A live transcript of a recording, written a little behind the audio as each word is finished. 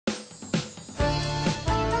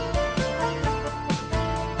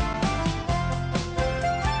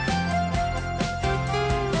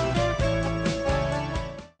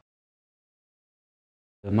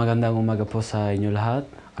Magandang umaga po sa inyo lahat.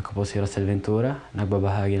 Ako po si Rosel Ventura,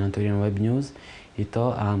 nagbabahagi ng Torino Web News.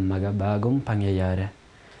 Ito ang magabagong pangyayari.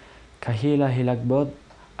 Kahila-hilagbot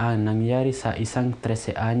ang nangyari sa isang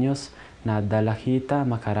 13 anyos na dalakita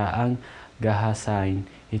makaraang gahasain.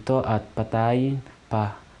 Ito at patayin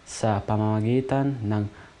pa sa pamamagitan ng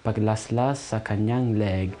paglaslas sa kanyang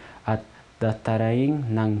leeg at dataraing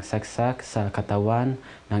ng saksak sa katawan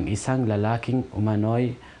ng isang lalaking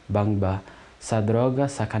umano'y bangba sa droga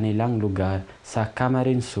sa kanilang lugar sa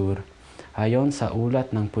Camarines Sur. Ayon sa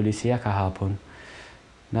ulat ng pulisya kahapon,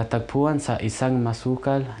 natagpuan sa isang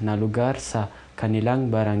masukal na lugar sa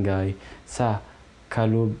kanilang barangay sa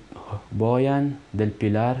Kaluboyan del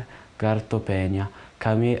Pilar, Gartopeña,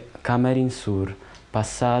 Camarines Sur.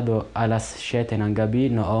 Pasado alas 7 ng gabi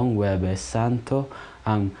noong Huwebes Santo,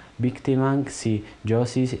 ang biktimang si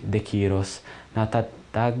Josie de Quiros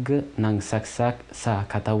natatag ng saksak sa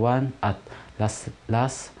katawan at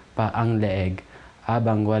las pa ang leeg,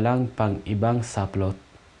 abang walang pang ibang saplot.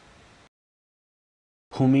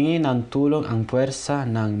 Humingi ng tulong ang puwersa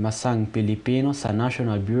ng masang Pilipino sa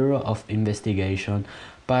National Bureau of Investigation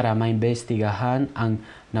para maimbestigahan ang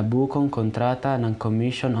nabukong kontrata ng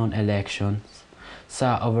Commission on Elections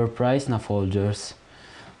sa overpriced na folders.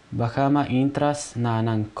 Baka maintras na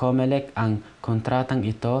ng COMELEC ang kontratang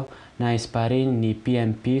ito, nais pa rin ni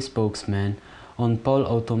PNP spokesman on poll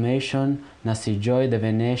automation na si Joy de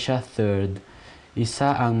Venecia III,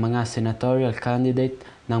 isa ang mga senatorial candidate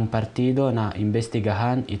ng partido na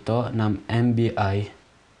imbestigahan ito ng NBI.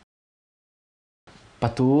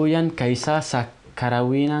 Patuloyan kaysa sa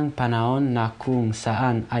karawinang panahon na kung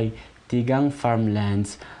saan ay tigang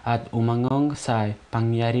farmlands at umangong sa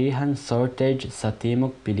pangyarihan shortage sa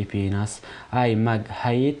Timog Pilipinas ay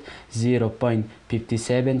mag-hait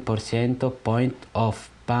 0.57% point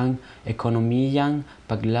of pang-ekonomiyang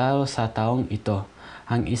paglago sa taong ito,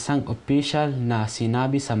 ang isang opisyal na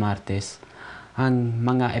sinabi sa Martes. Ang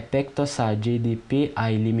mga epekto sa GDP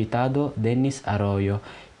ay limitado. Dennis Arroyo,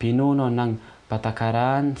 pinuno ng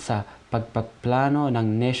patakaran sa pagpaplano ng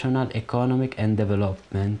National Economic and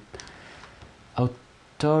Development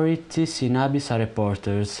Authority, sinabi sa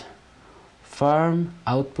reporters. Farm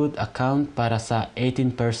output account para sa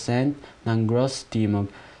 18% ng gross Timog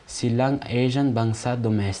silang Asian bangsa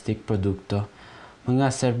domestic produkto. Mga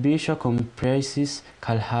serbisyo comprises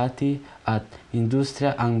kalahati at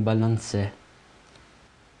industriya ang balanse.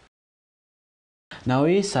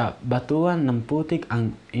 Nawi sa batuan ng putik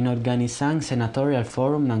ang inorganisang Senatorial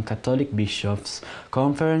Forum ng Catholic Bishops'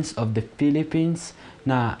 Conference of the Philippines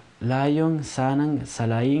na layong sanang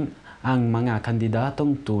salaing ang mga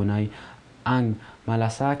kandidatong tunay ang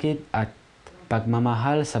malasakit at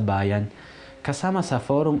pagmamahal sa bayan. Kasama sa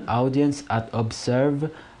forum audience at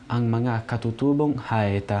observe ang mga katutubong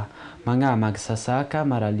haeta, mga magsasaka,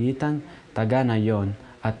 maralitang taga-nayon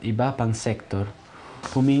at iba pang sektor.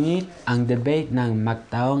 Humingi ang debate ng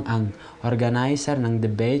magtaong ang organizer ng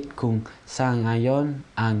debate kung saan ngayon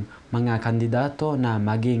ang mga kandidato na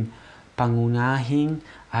maging pangunahing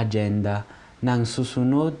agenda ng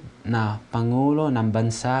susunod na Pangulo ng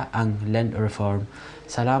Bansa ang land reform.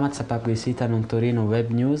 Salamat sa pagbisita ng Torino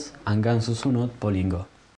Web News. Hanggang susunod po linggo.